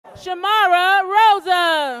Shamara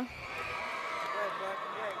Rosa.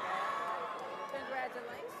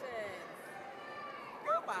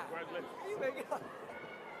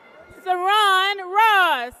 Saran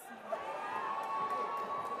Ross.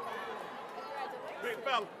 Big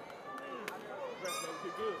fella. Be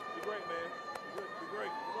good. Be great, man. Be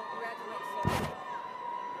great. Congratulations.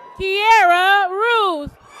 Kiera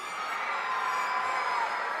Ruth.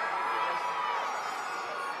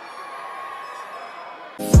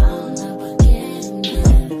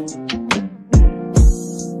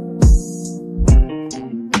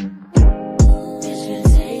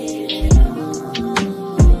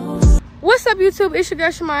 What's up, YouTube? It's your girl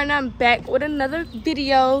Shamara and I'm back with another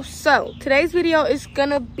video. So today's video is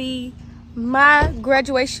gonna be my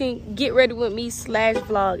graduation get ready with me /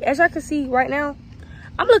 vlog. As y'all can see right now,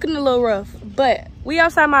 I'm looking a little rough, but we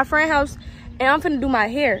outside my friend's house and I'm finna do my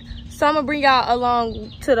hair. So I'm gonna bring y'all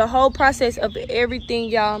along to the whole process of everything,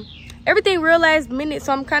 y'all. Everything real last minute,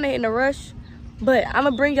 so I'm kind of in a rush, but I'm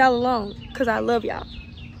gonna bring y'all along because I love y'all.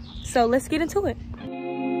 So let's get into it.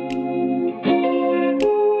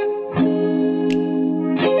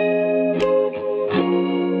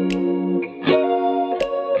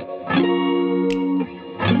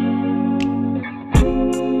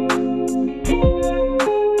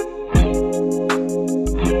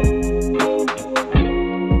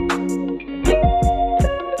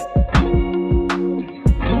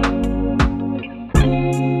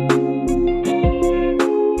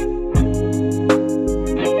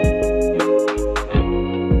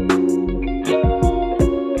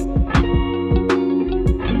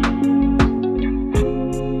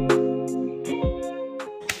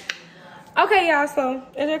 Okay, y'all, so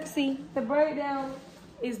as you can see, the braid down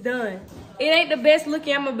is done. It ain't the best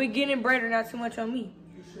looking. I'm a beginning braider, not too much on me.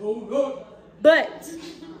 But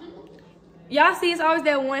y'all see, it's always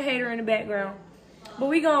that one hater in the background. But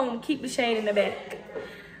we gonna keep the shade in the back.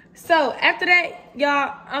 So after that,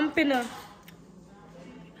 y'all, I'm finna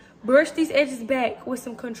brush these edges back with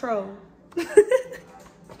some control. I'm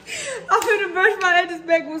finna brush my edges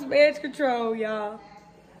back with some edge control, y'all.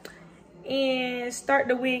 And start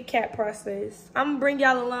the wig cap process. I'm gonna bring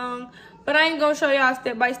y'all along, but I ain't gonna show y'all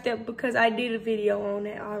step by step because I did a video on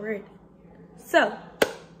that already. So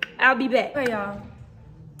I'll be back. Okay, y'all,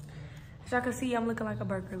 as y'all can see, I'm looking like a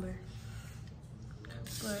burglar,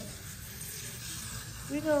 but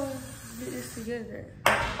we gonna get this together.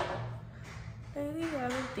 Lately I've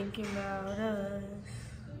been thinking about us.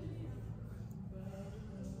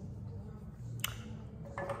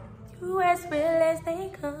 You as real as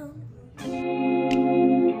they come.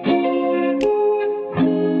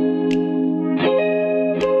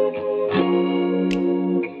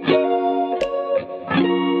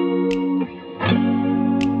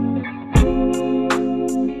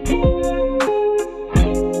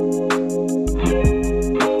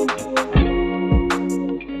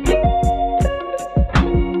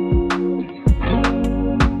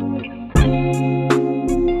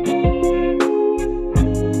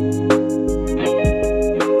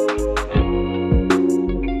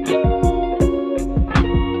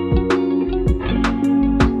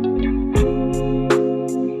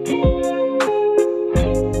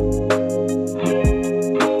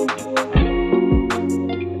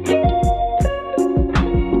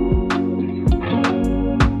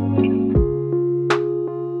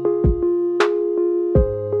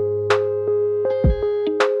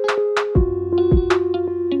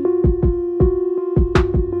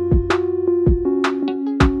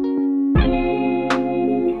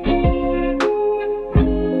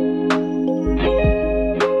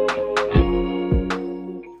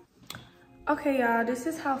 Okay, y'all, this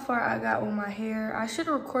is how far I got with my hair. I should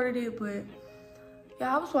have recorded it, but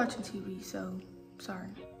yeah, I was watching TV, so sorry.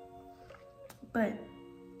 But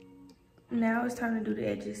now it's time to do the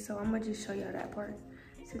edges, so I'm gonna just show y'all that part.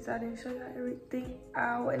 Since I didn't show y'all everything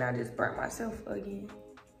out and I just burnt myself again.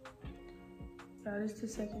 Y'all, this is the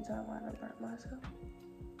second time I done burnt myself.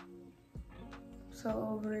 So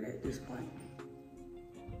over it at this point.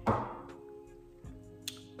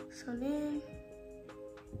 So then,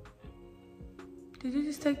 did you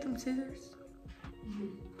just take them scissors? Mm-hmm.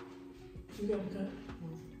 You got that.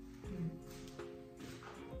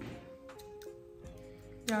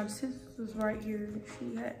 Y'all, the scissors was right here.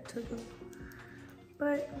 She had took them.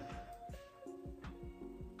 But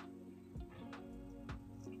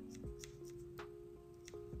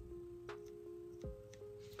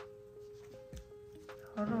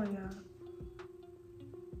hold on, y'all.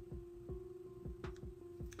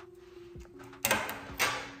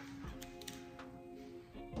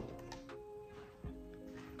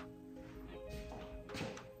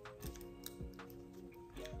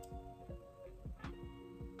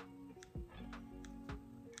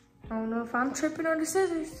 I don't know if I'm tripping on the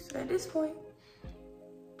scissors at this point.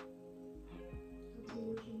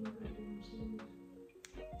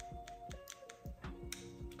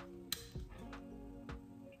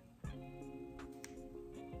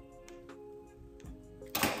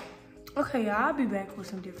 Okay, y'all, I'll be back with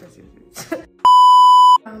some different scissors.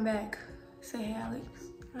 I'm back. Say hey, Alex.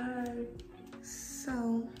 Hi.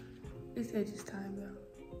 So, it's edges time, y'all.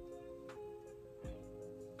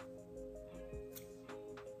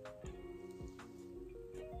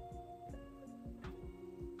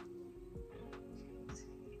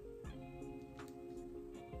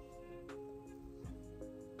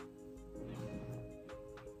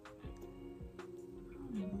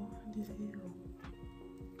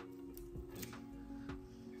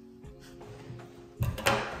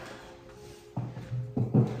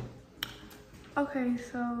 Okay,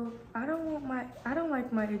 so I don't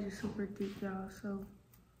like my edges super thick, y'all, so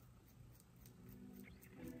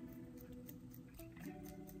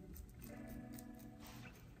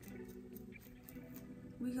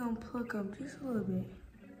we gonna pluck them just a little bit.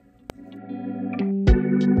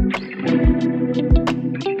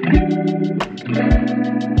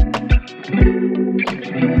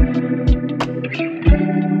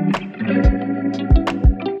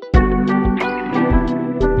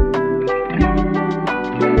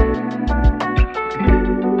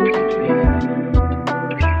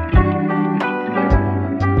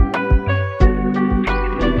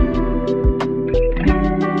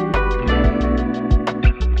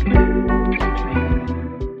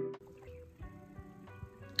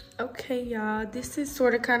 Okay, y'all, this is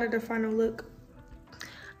sort of kind of the final look.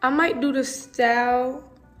 I might do a style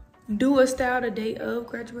the day of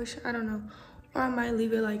graduation, I don't know, or I might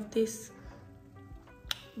leave it like this.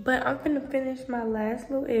 But I'm gonna finish my last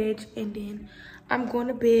little edge and then I'm going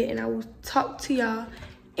to bed, and I will talk to y'all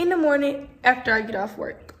in the morning after I get off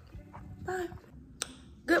work. Bye.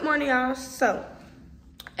 Good morning, y'all. So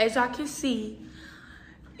as y'all can see,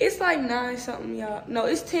 it's like 9 something, y'all. No,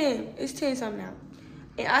 it's 10. It's 10 something now.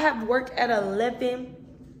 And I have work at 11,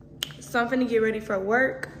 so I'm finna get ready for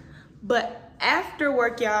work. But after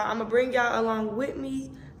work, y'all, I'm gonna bring y'all along with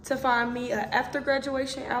me to find me an after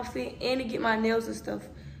graduation outfit and to get my nails and stuff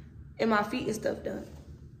and my feet and stuff done.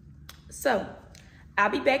 So I'll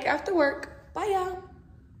be back after work. Bye, y'all.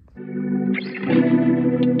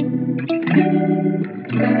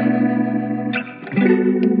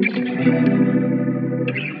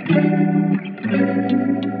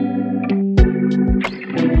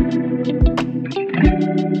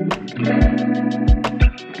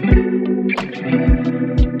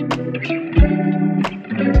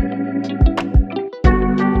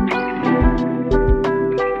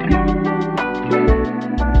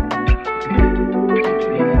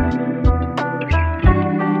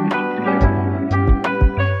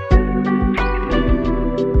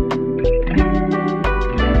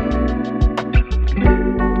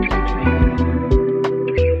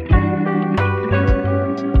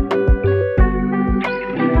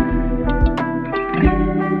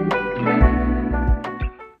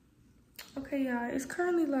 Okay, y'all, it's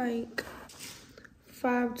currently like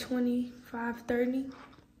 5:20, 5:30.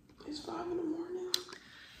 It's 5 in the morning.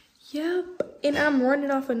 Yep, and I'm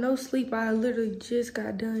running off of no sleep. I literally just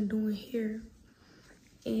got done doing hair.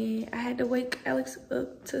 And I had to wake Alex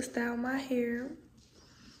up to style my hair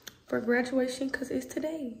for graduation because it's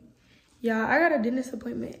today. Y'all, I got a dentist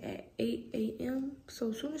appointment at 8 a.m. So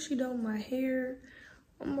as soon as she done my hair,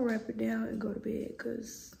 I'm gonna wrap it down and go to bed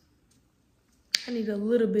because I need a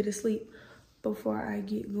little bit of sleep before I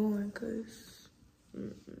get going because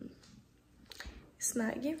it's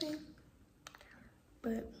not giving.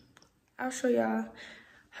 But I'll show y'all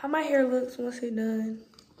how my hair looks once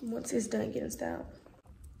it's done getting styled.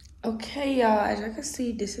 Okay, y'all, as y'all can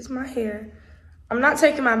see, this is my hair. I'm not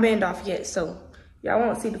taking my band off yet, so y'all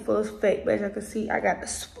won't see the full effect, but as y'all can see, I got the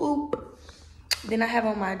swoop. Then I have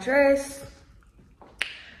on my dress.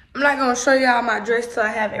 I'm not gonna show y'all my dress till I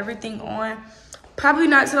have everything on. Probably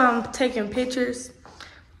not till I'm taking pictures,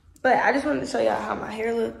 but I just wanted to show y'all how my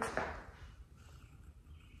hair looks.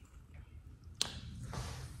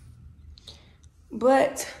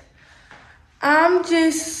 But I'm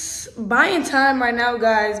just buying time right now,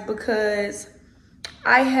 guys, because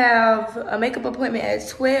I have a makeup appointment at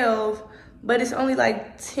 12, but it's only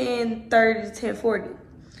like 10:30 to 10:40.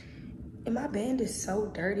 And my band is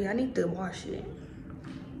so dirty. I need to wash it.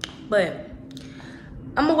 But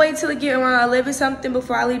I'm gonna wait till it get around 11 something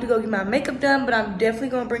before I leave to go get my makeup done, but I'm definitely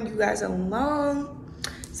gonna bring you guys along.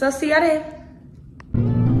 So see y'all then.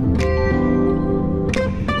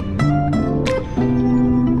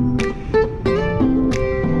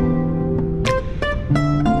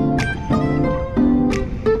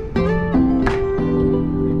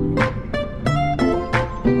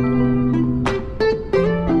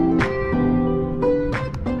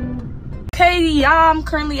 Okay, y'all, I'm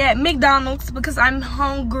currently at McDonald's because I'm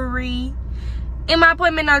hungry. And my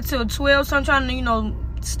appointment not till 12, so I'm trying to, you know,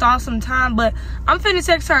 stall some time. But I'm finna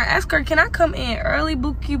text her and ask her, can I come in early,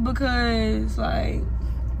 Bookie? Because, like,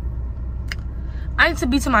 I need to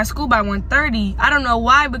be to my school by 1:30. I don't know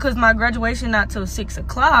why, because my graduation not till 6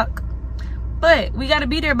 o'clock. But we got to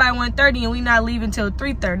be there by 1:30, and we not leaving till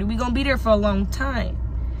 3:30. We gonna be there for a long time.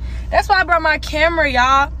 That's why I brought my camera,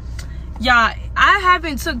 y'all. Y'all, I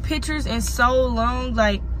haven't took pictures in so long.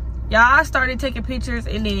 Like, y'all, I started taking pictures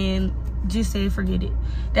and then just said forget it.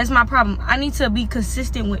 That's my problem. I need to be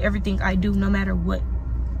consistent with everything I do, no matter what.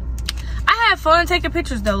 I had fun taking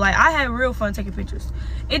pictures, though. Like, I had real fun taking pictures.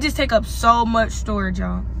 It just take up so much storage,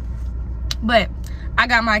 y'all. But I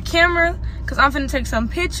got my camera because I'm finna take some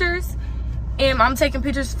pictures. And I'm taking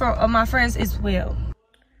pictures of my friends as well.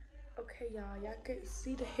 Okay, y'all can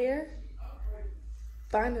see the hair.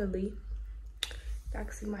 Finally, y'all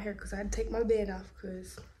can see my hair because I had to take my band off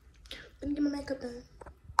because I didn't get my makeup done.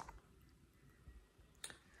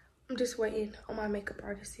 I'm just waiting on my makeup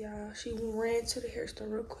artist, y'all. She ran to the hair store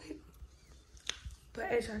real quick.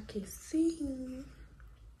 But as y'all can see,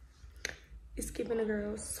 it's giving a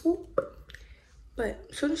girl swoop. But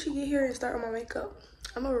as soon as she get here and start on my makeup,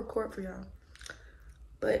 I'm gonna record for y'all.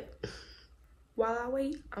 But while I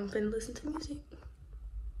wait, I'm finna listen to music.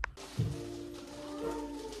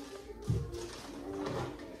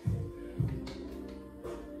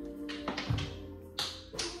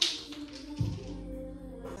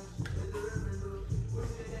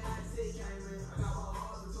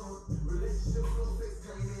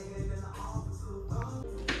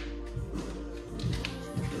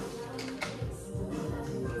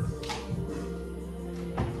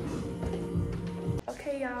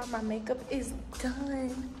 Okay, y'all, my makeup is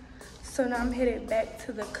done. So now I'm headed back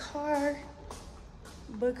to the car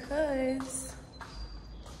because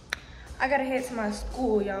I gotta head to my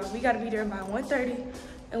school, y'all. We gotta be there by 1:30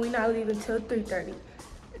 and we not leaving till 3:30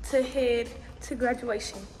 to head to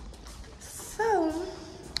graduation. So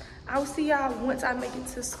I will see y'all once I make it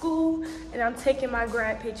to school and I'm taking my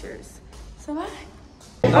grad pictures. So bye.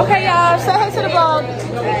 Okay, y'all, say hey to the vlog.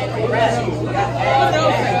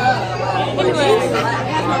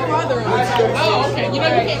 Oh, okay. You know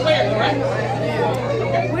you can't wear it, right?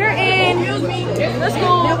 We're in the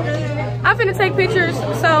school. I'm finna take pictures,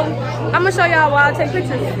 so I'm gonna show y'all while I take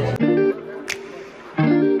pictures.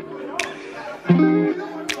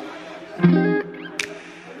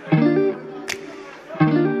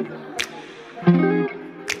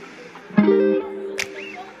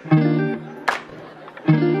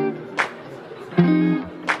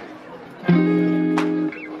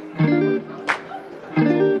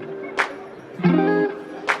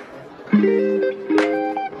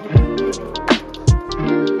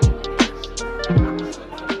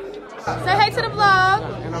 Say hey to the vlog.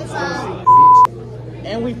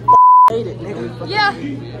 And we made it, nigga. Yeah.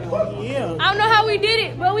 Yeah. I don't know how we did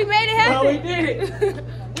it, but we made it happen. How we did it.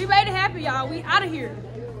 We made it happen, y'all. We out of here.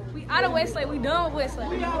 We out of Westlake. We done with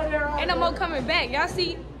Westlake. Ain't no more coming back. Y'all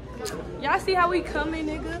see how we coming,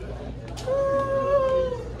 nigga?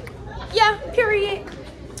 Yeah, period.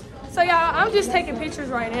 So y'all, I'm just taking pictures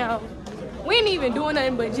right now. We ain't even doing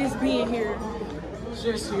nothing but just being here.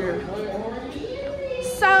 Just here.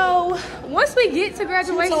 So once we get to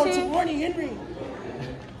graduation, Good morning, Henry.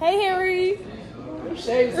 hey Henry. Them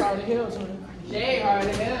shades hard to hell to me. Shade hard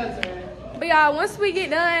to hell to me. But y'all, once we get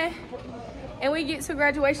done and we get to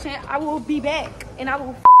graduation, I will be back and I will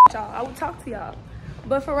with y'all. I will talk to y'all.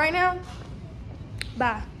 But for right now,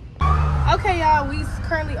 bye. Okay, y'all, we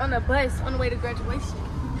currently on the bus on the way to graduation.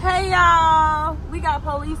 Hey, y'all, we got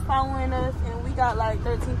police following us and we got like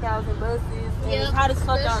 13,000 buses. And it's hot as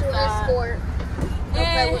fuck outside.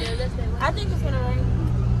 And I think it's gonna rain.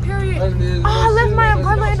 Period. Oh, I left my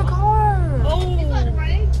umbrella in the car. Oh.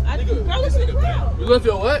 You left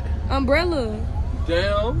your what? Umbrella.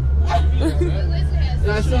 Damn.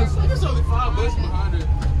 It's only 5 bucks behind it.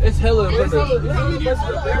 It's hella impressive.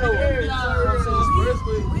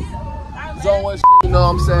 Zone 1 shit, you know what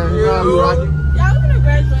I'm saying? You know what I'm rocking? Y'all finna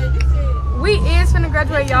graduate. This is. We is finna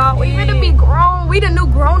graduate, y'all. We finna be grown. We the new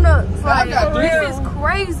grown-ups. Like, this is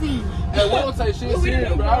crazy. Hey, we don't take shit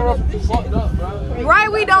serious, bro. I rough fucked up, bro. Right,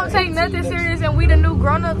 we don't take nothing serious and we the new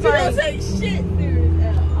grown-ups. We don't Like, take shit serious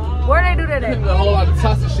at all. where they do that There's at? a whole lot of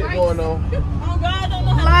toxic shit going on. Oh God, I don't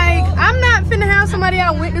know how. Like, I'm not finna have somebody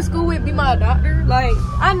I went to school with be my doctor. Like,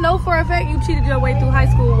 I know for a fact you cheated your way through high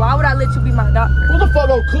school. Why would I let you be my doctor? Who the fuck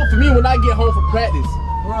gonna cook for me when I get home from practice?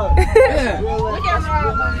 Bro. Yeah. Look at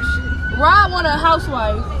Rob. Rob want a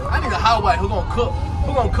housewife. I need a housewife who gonna cook.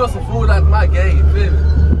 Who gonna cook some food like my game, you feel me?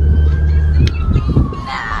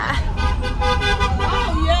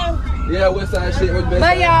 that West Side shit was best.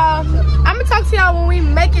 But y'all, I'm gonna talk to y'all when we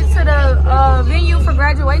make it to the venue for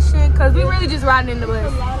graduation, cause we really just riding in the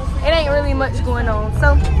bus. It ain't really much going on.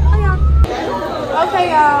 So, bye y'all.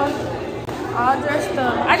 Okay, y'all. All dressed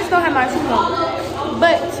up. I just don't have my shoes on.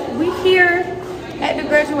 But we here at the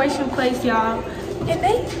graduation place, y'all, and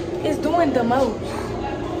they is doing the most.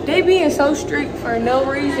 They being so strict for no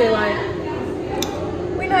reason. Like,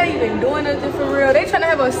 we not even doing nothing for real. They trying to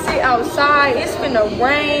have us sit outside. It's finna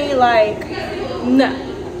rain. Like, nah.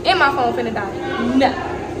 And my phone finna die. Nah.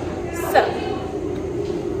 So,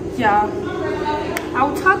 y'all, I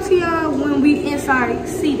will talk to y'all when we inside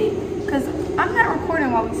seated, cause I'm not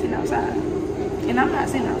recording while we sitting outside, and I'm not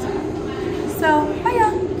sitting outside. So, bye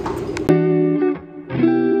y'all.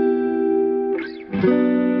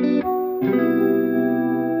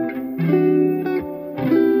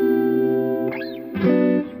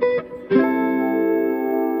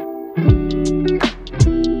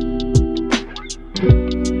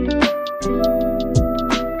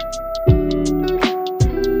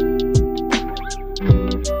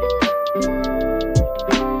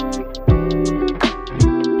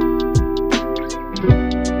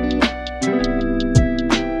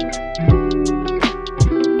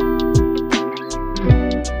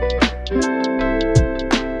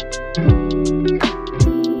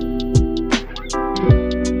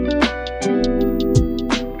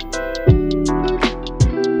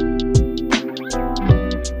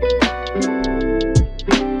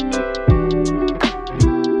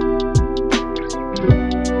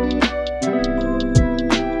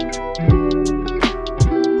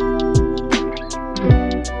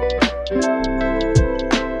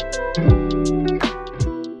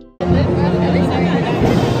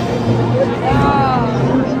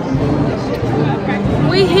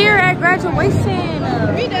 We here at graduation.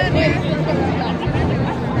 We done there.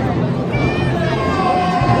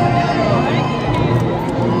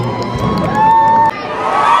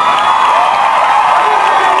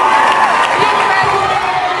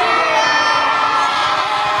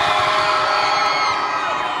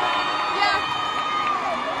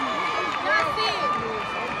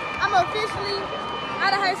 I'm officially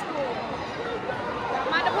out of high school.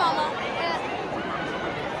 My diploma.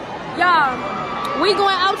 Y'all, we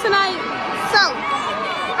going out tonight, so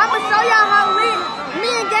I'm gonna show y'all how lit me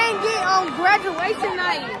and gang get on graduation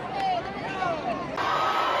night.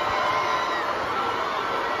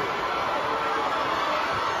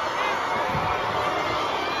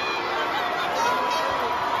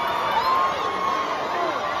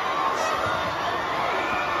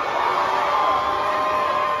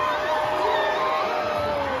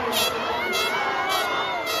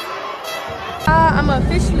 I'm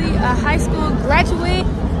officially a high school graduate,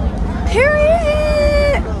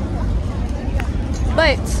 period.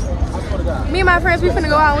 But me and my friends, we finna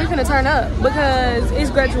go out and we finna turn up because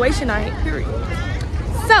it's graduation night, period.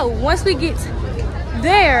 So once we get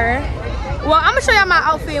there, well, I'm gonna show y'all my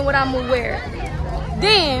outfit and what I'm gonna wear.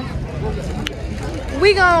 Then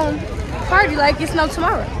we gonna party like it's no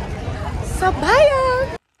tomorrow. So bye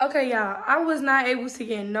y'all. Okay y'all, I was not able to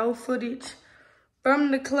get no footage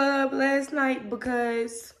from the club last night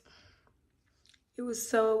because it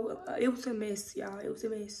was a mess, y'all. It was a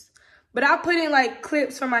mess. But I put in like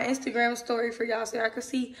clips from my Instagram story for y'all so y'all can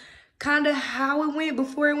see kind of how it went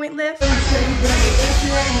before it went left.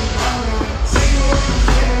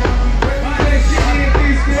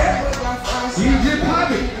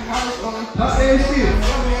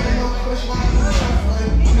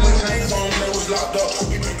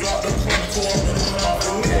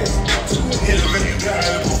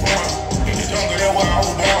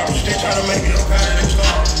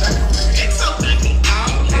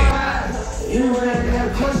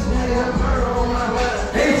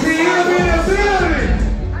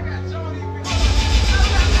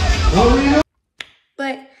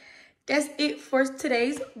 But that's it for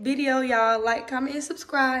today's video, y'all. Like, comment, and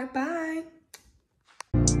subscribe. Bye.